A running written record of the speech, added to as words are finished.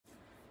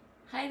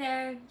Hi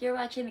there, you're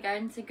watching the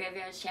Gardens and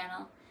Graveyards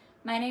channel.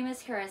 My name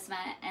is Charisma,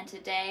 and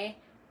today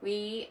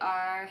we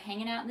are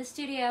hanging out in the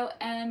studio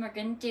and we're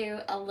going to do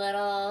a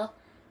little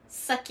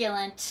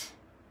succulent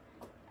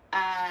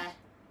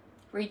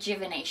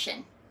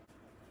rejuvenation.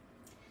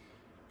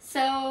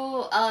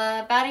 So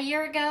about a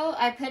year ago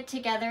I put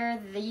together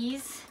the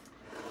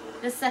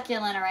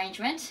succulent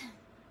arrangement,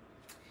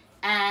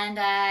 and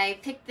I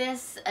picked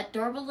this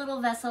adorable little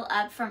vessel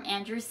up from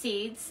Andrew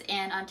Seeds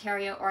in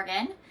Ontario,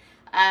 Oregon.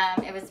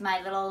 It was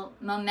my little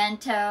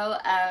memento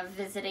of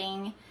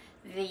visiting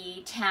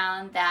the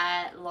town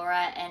that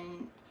Laura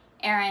and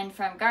Aaron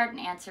from Garden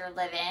Answer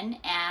live in,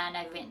 and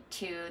I went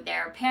to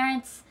their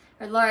parents,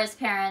 or Laura's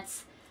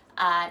parents'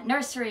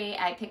 nursery.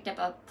 I picked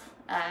up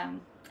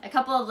a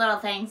couple of little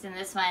things, and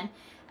this one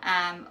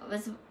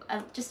was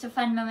just a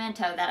fun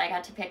memento that I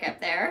got to pick up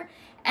there.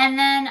 And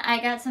then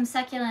I got some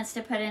succulents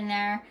to put in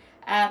there,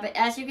 but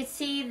as you can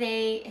see,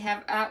 they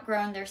have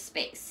outgrown their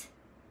space,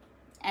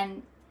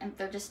 and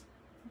they're just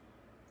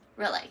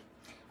really.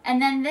 And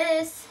then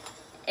this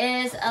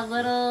is a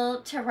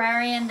little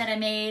terrarium that I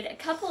made a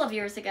couple of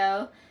years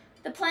ago.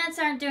 The plants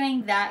aren't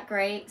doing that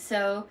great,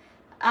 so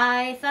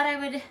I thought I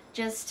would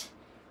just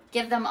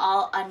give them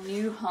all a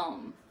new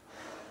home.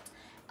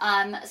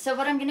 So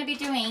what I'm going to be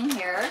doing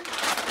here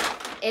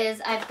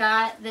is I've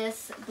got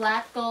this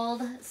black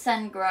gold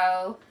sun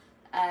grow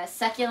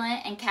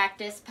succulent and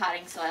cactus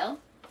potting soil,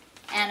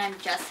 and I'm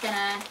just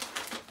gonna,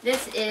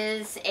 this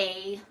is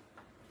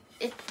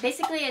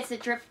basically it's a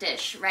drip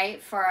dish,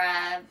 right, for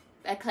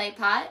a clay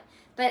pot,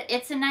 but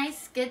it's a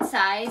nice good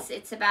size.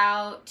 It's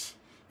about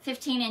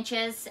 15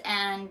 inches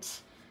and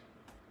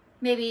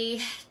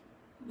maybe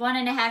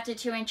 1.5 to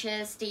 2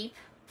 inches deep.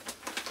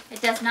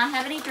 It does not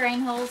have any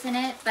drain holes in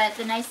it, but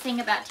the nice thing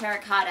about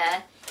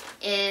terracotta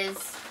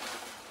is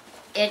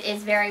it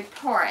is very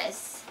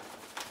porous.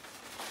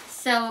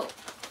 So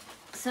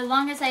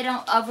long as I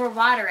don't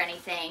overwater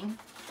anything,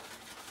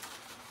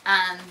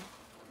 as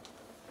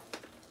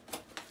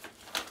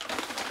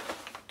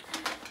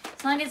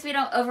long as we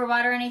don't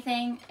overwater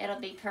anything, it'll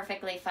be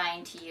perfectly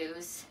fine to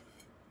use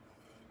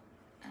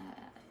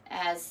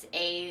as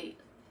a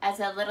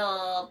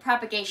little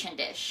propagation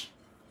dish.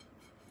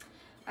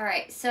 All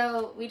right,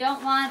 so we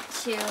don't want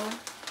to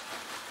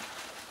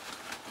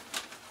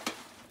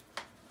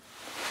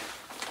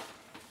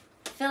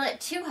fill it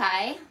too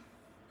high,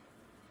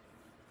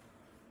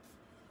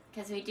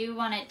 because we do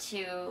want it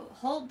to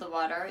hold the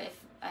water if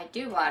I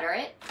do water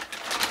it.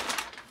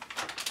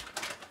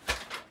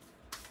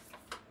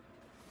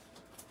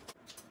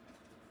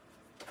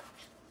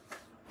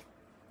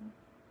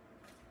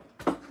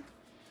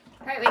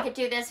 Alright, we could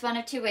do this one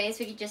of two ways.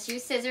 We could just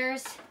use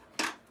scissors.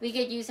 We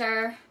could use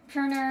our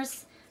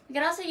pruners. We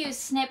could also use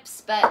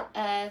snips, but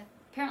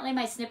apparently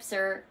my snips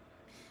are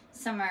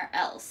somewhere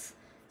else.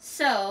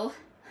 So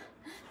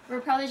we're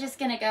probably just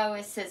going to go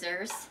with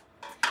scissors.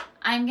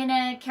 I'm going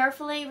to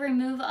carefully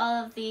remove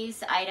all of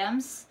these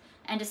items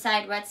and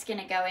decide what's going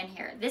to go in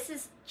here. This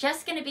is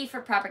just going to be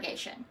for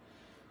propagation.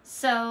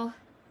 So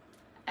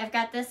I've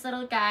got this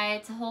little guy.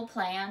 It's a whole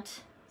plant.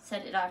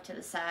 Set it off to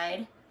the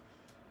side.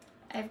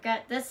 I've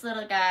got this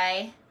little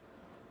guy,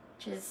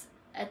 which is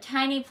a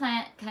tiny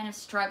plant kind of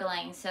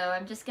struggling, so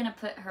I'm just going to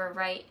put her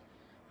right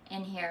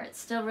in here. It's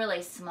still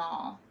really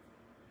small.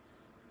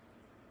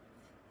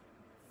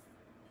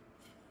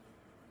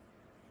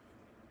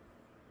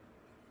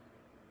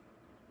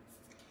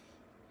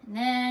 And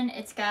then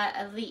it's got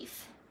a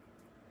leaf.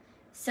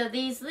 So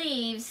these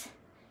leaves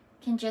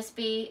can just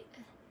be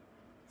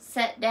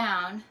set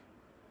down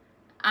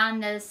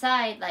on the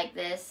side like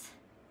this,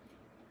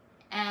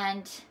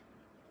 and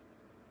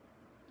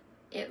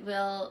it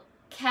will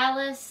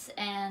callus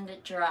and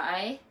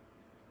dry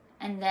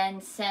and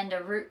then send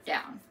a root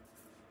down.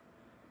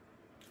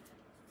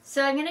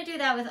 So I'm going to do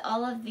that with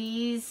all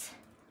these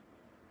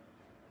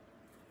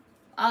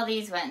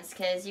ones,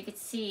 because you can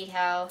see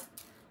how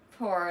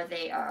poor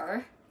they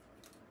are.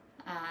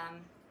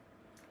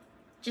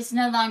 Just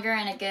no longer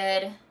in a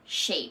good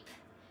shape.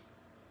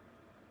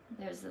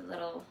 There's a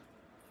little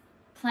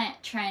plant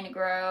trying to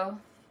grow.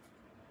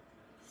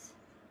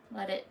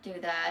 Let it do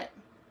that.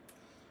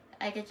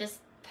 I could just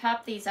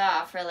pop these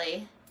off,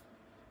 really.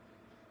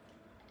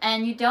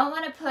 And you don't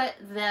want to put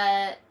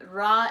the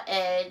raw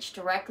edge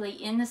directly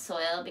in the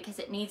soil because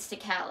it needs to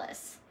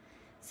callus.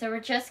 So we're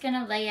just going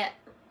to lay it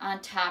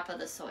on top of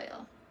the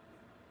soil.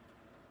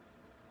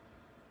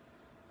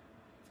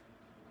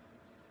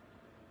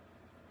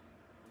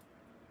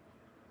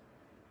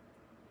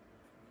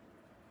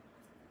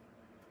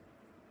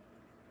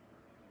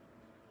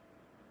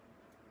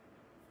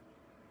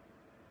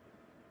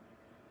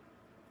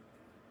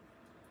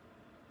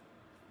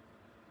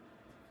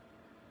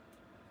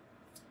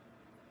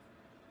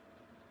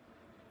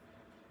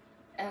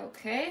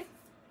 Okay,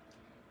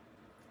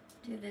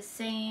 do the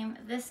same.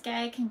 This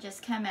guy can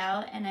just come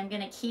out, and I'm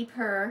going to keep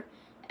her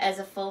as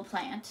a full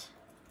plant.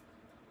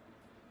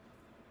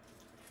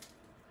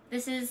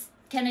 This is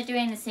kind of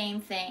doing the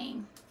same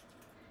thing,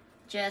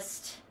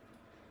 just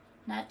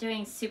Not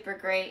doing super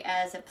great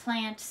as a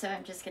plant, so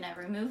I'm just gonna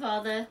remove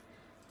all the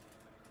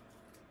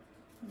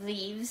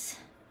leaves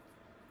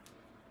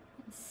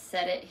and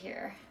set it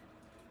here.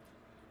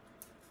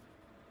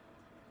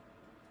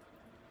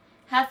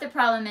 Half the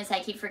problem is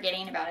I keep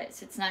forgetting about it,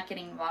 so it's not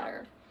getting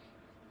watered.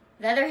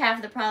 The other half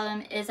of the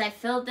problem is I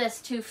filled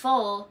this too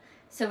full,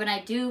 so when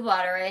I do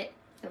water it,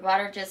 the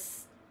water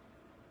just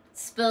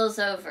spills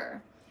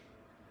over.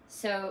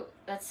 So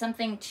that's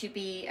something to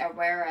be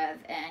aware of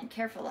and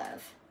careful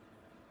of.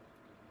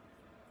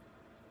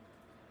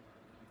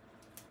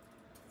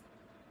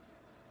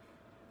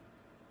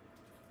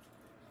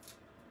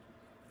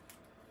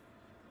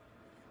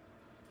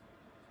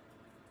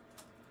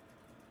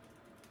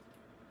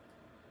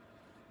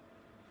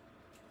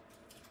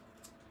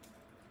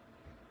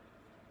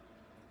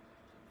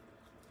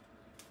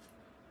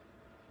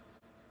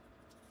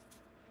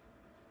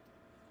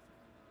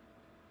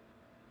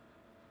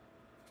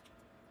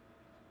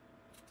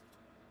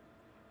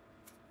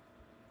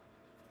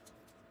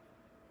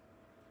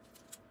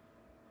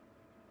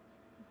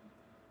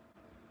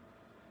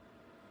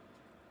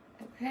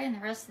 Okay, and the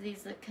rest of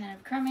these look kind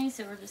of crummy,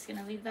 so we're just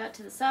gonna leave that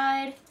to the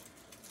side.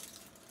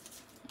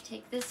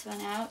 Take this one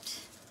out.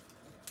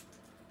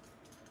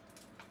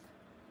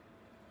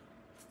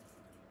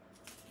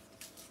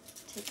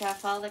 Take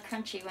off all the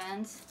crunchy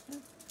ones.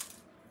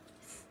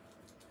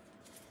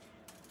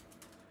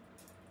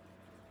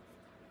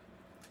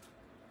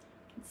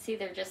 See,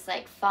 they're just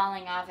like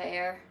falling off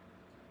air.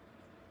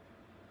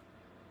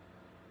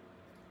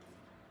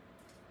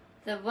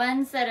 The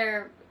ones that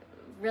are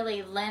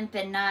really limp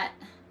and not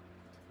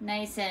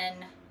nice and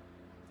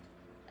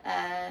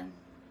I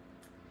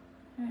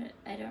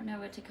don't know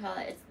what to call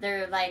it.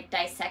 They're like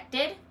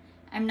dissected.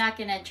 I'm not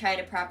gonna try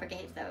to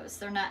propagate those.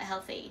 They're not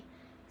healthy.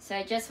 So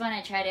I just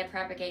want to try to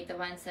propagate the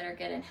ones that are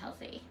good and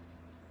healthy.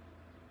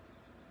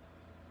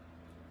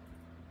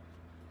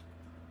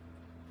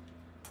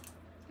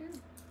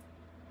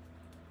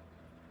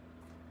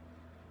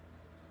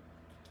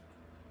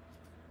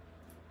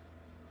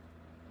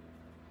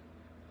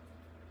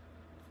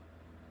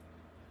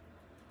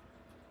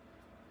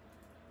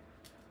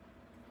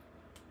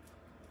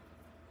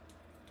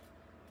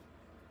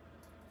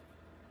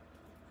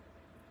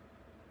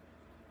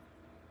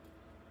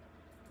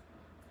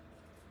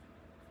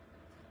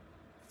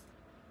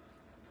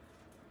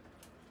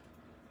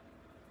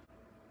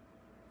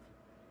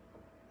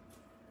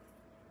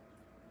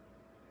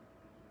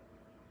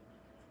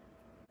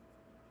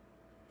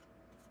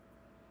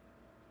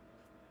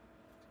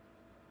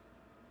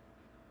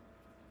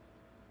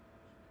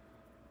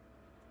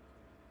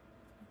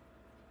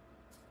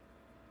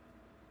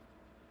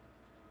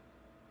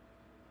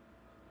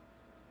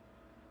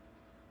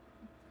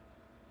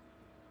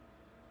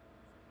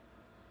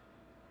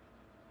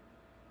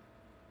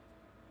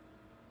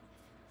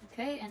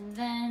 Okay, and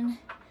then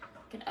you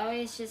can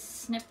always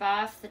just snip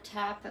off the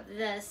top of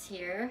this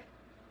here.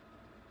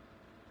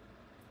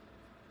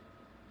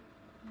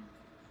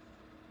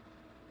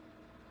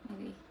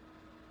 Maybe.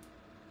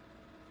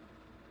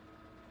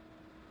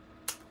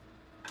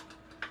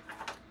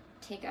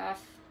 Take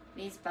off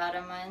these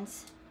bottom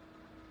ones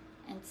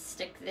and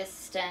stick this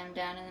stem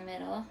down in the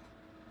middle.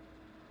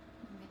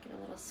 Make it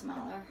a little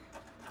smaller.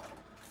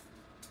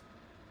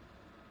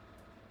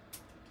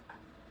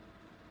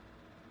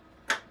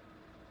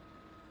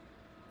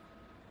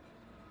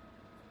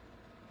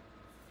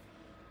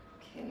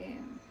 Okay.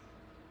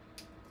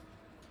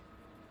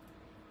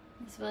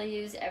 This will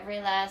use every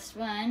last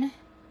one.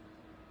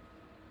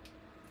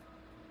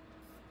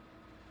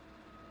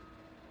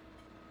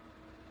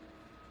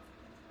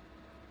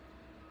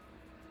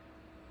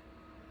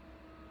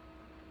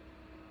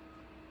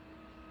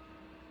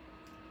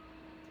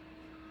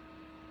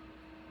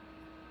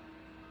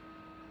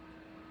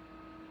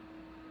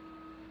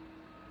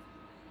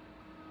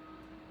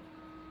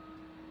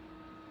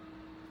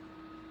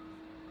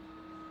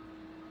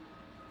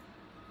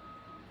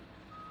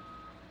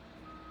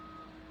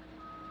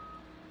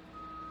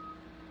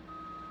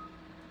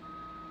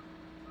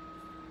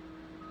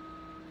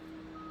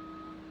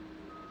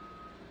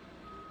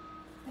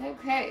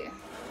 Okay,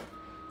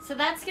 so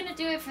that's gonna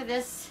do it for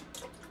this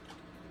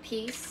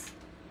piece.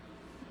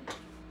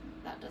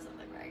 That doesn't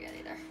look very good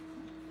either.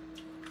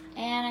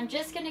 And I'm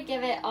just gonna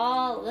give it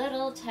all a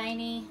little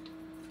tiny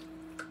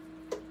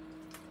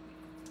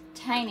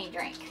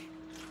drink.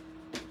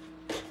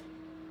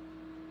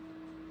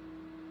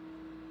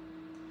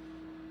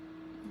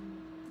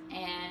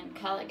 And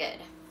call it good.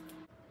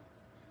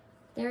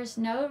 There's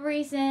no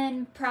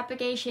reason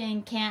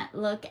propagation can't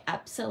look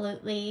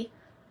absolutely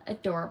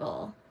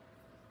adorable.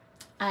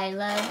 I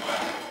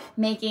love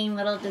making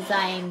little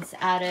designs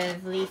out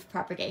of leaf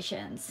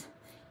propagations.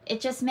 It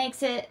just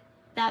makes it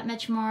that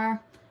much more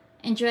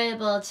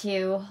enjoyable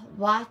to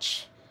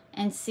watch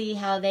and see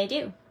how they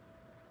do.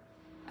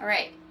 All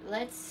right,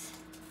 let's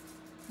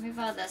move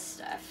all this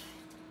stuff.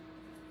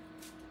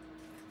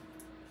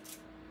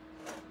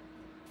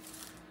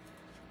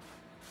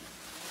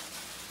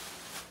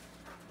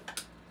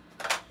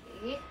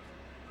 Okay.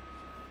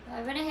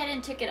 I went ahead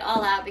and took took it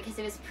all out because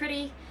it was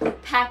pretty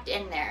packed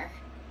in there.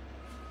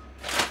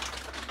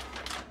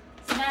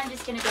 So now I'm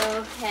just going to go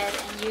ahead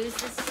and use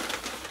this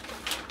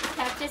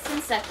cactus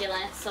and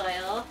succulent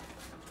soil.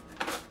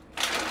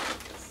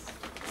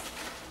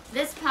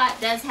 This pot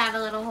does have a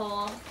little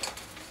hole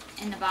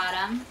in the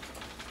bottom.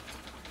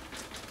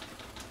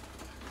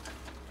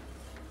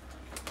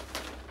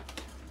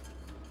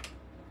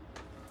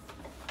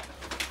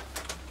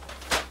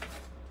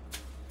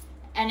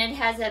 And it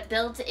has a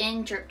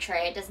built-in drip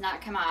tray. It does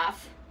not come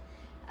off.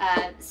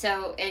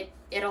 So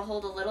it'll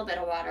hold a little bit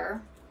of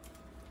water.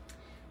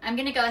 I'm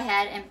gonna go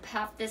ahead and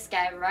pop this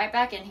guy right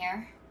back in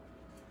here.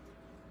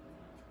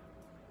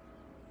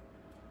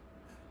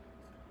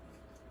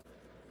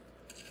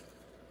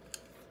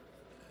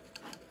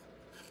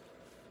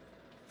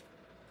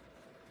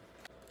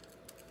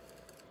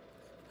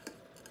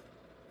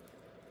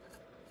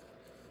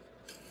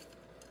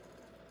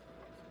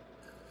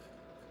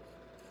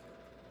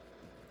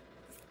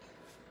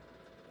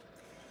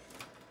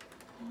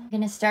 I'm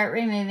going to start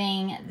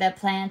removing the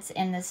plants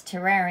in this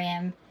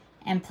terrarium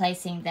and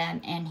placing them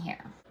in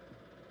here.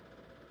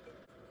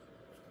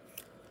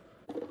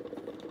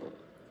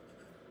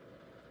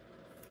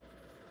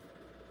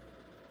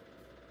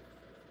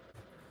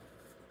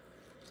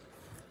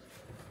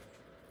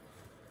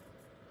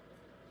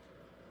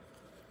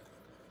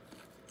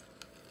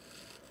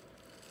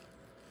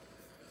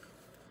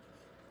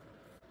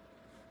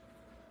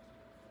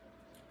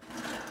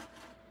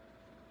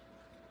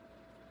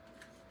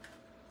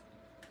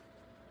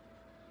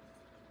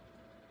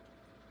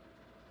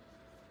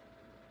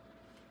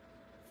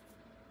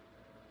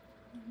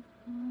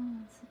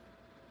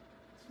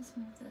 Let's just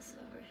move this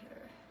over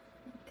here.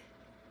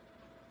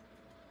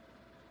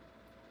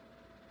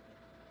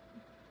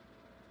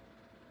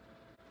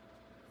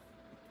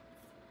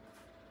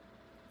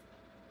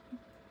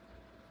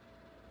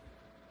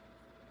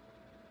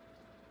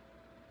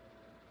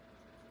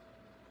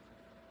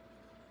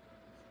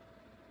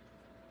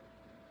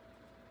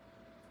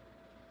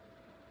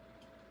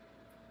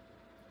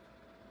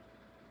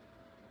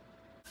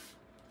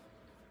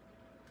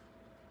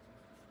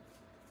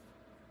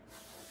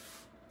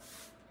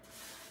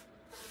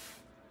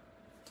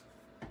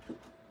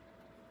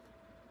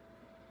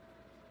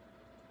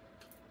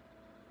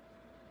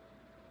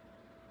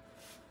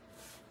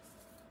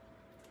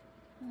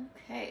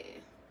 Okay.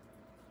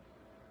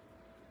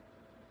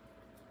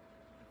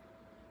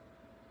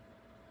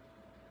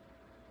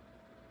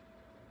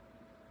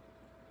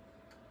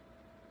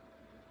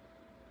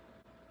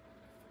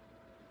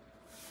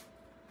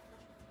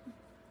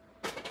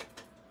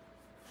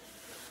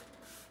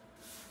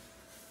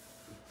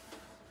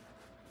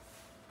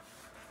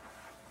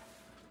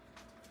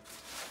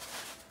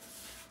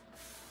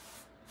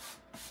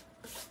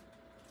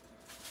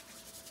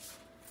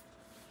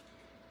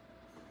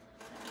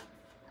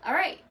 All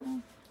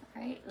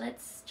right,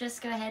 let's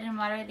just go ahead and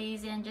water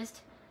these in just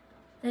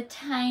the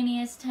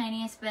tiniest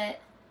bit,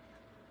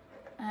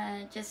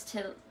 just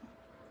to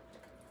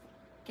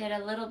get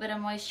a little bit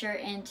of moisture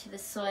into the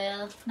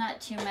soil.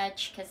 Not too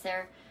much, because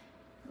there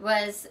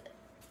was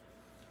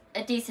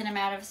a decent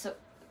amount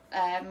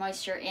of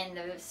moisture in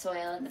the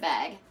soil in the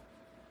bag.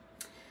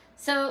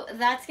 So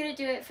that's going to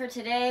do it for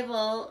today.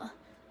 We'll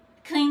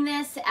clean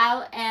this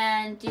out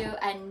and do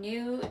a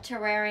new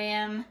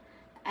terrarium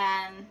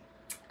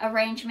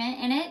arrangement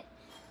in it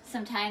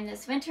sometime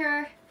this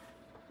winter.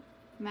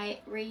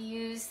 Might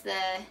reuse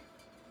the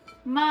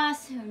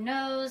moss, who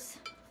knows,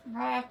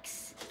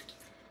 rocks.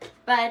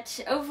 But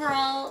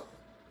overall,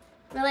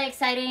 really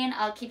exciting.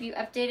 I'll keep you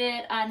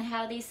updated on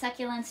how these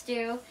succulents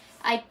do.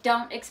 I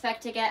don't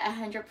expect to get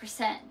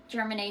 100%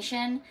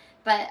 germination,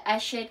 but I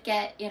should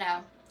get, you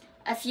know,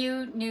 a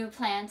few new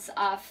plants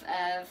off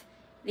of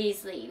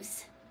these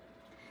leaves.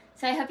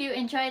 So I hope you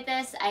enjoyed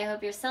this. I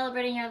hope you're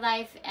celebrating your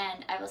life,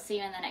 and I will see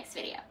you in the next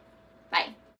video. Bye.